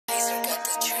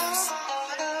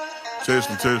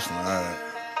Testing, alright.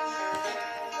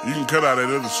 You can cut out that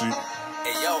other shit.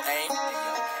 Hey, yo, aim.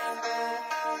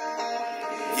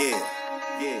 Yeah.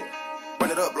 Run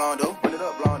it up, Blondo.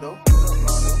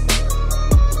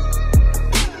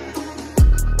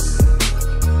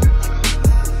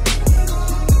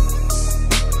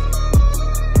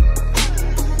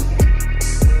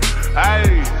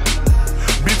 Hey,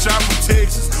 bitch, I'm from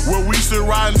Texas, where we sit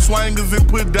riding swangers and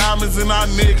put diamonds in our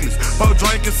necklace. Pour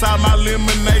drink inside my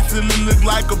lemonade till it look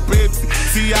like a Pepsi.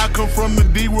 See, I come from the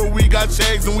D where we got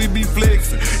checks and we be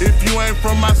flexing. If you ain't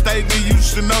from my state, then you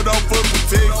should know don't fuck with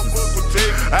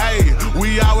Texas. Hey,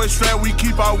 we always strapped, we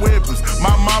keep our weapons.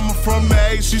 My mama from the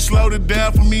 8, she slowed it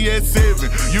down for me at 7.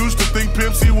 Used to think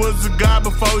Pimp C was a guy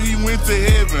before he went to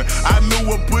heaven. I knew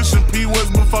what Pushin' P was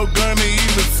before Gunna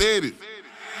even said it.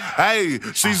 Hey,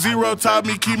 C-Zero taught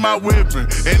me keep my weapon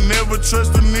and never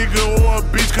trust a nigga or a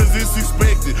bitch cause it's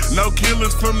expected. No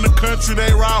killers from the country,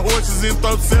 they ride horses and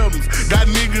throw sevens. Got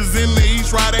niggas in the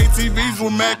East ride ATVs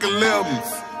with Mac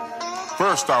 11s.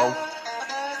 First off,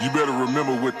 you better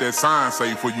remember what that sign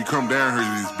say before you come down here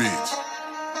to this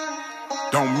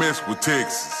bitch. Don't mess with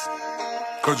Texas.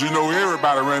 Cause you know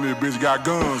everybody around this bitch got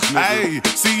guns, nigga. Hey,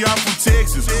 see, I'm from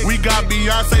Texas. We got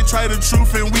Beyonce, Trey the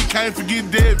Truth, and we can't forget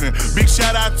Devin. Big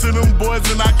shout out to them boys,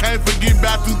 and I can't forget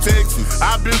about them Texans.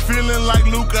 I've been feeling like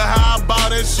Luca, how I bought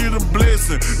that shit a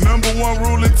blessing. #1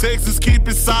 rule in Texas, keep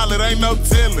it solid, ain't no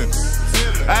telling.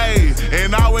 Hey,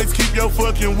 and always keep your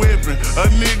fucking weapon. A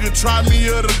nigga try me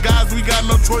or the guys, we got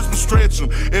no choice but stretch him.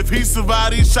 If he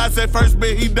survive these shots at first,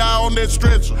 bet he die on that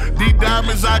stretcher. These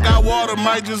diamonds, I got water,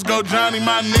 might just go Johnny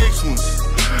my next one.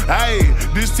 Hey,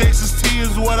 this Texas tea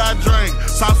is what I drink.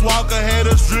 Sauce Walker had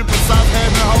us dripping, Sauce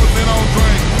having hoes in on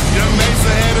drink. Young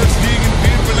Mesa had us digging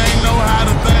deep and ain't know how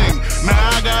to think.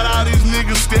 Now I got all these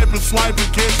niggas stepping, swiping,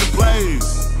 catching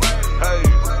plays. Hey.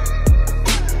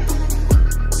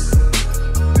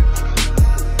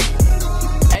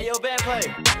 Bad play.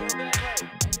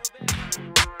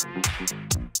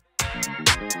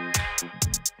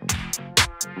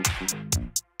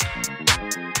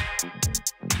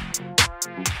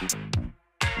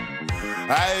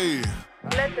 Hey,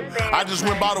 I just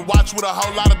went by to watch with a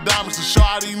whole lot of diamonds to show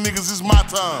all these niggas it's my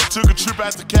time. Took a trip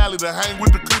out to Cali to hang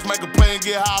with the clips, make a play and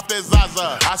get high off that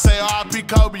Zaza. I say R.I.P.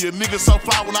 Kobe, a nigga so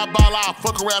fly when I ball out,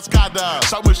 fuck around skydive.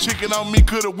 So much chicken on me,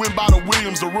 could've went by the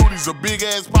Williams, the Rudy's, a big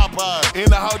ass Popeye.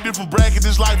 In a whole different bracket,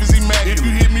 this life is immaculate. If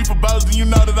you hit me for bows, then you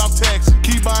know that I'm taxing.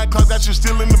 Keep buying clothes, that shit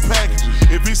still in the packages.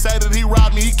 If he say that he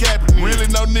robbed me, he capping me. Really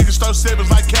no niggas throw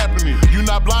sevens like Kaepernick. You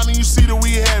not blind and you see that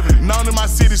we have it. Known in my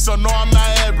city, so no, I'm not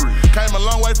average. Came a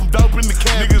long way from dope in the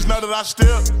can. Niggas know that I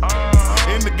step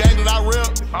in the game that I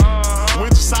rep.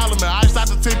 Went to Solomon, iced out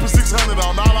the 10 for 600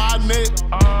 on all our net.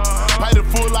 Paid it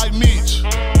full like Mitch.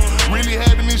 Really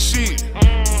having this shit.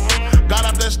 Got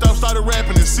out that stuff, started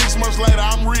rapping, and 6 months later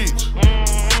I'm rich.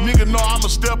 Nigga know I'm a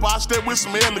stepper, I step with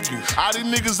some elegance. All these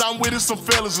niggas I'm with is some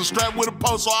fellas and strapped with a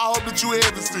post, so I hope that you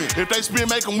hesitant. If they spin,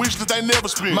 make them wish that they never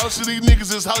spin. Most of these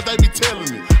niggas is hoes, they be telling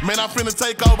it. Man, I'm finna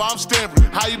take over, I'm stamping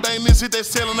it. How you bang this hit, they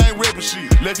selling, ain't ripping shit.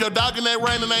 Left your dog in that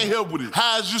rain and ain't help with it.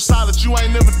 How is you solid, you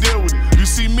ain't never dealt with it. You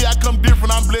see me, I come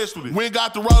different, I'm blessed with it. We ain't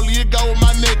got the rollie, it go with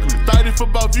my necklace. 30 for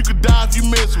both, you could die if you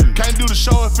mess with it. Can't do the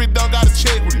show if it don't got a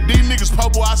check with it. These niggas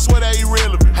popo, I swear they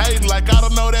irrelevant. Hating like I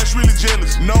don't know, that's really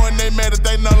jealous. Knowing they mad that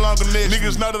they no longer next.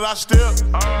 Niggas know that I step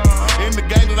in the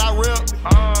game that I rep.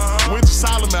 Went to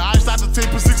Solomon, iced out the 10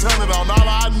 for 600 on all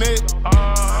our net.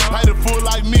 Paid it full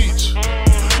like Mitch.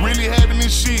 Really having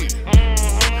this shit.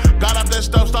 Got out that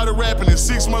stuff, started rapping, and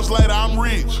 6 months later I'm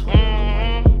rich.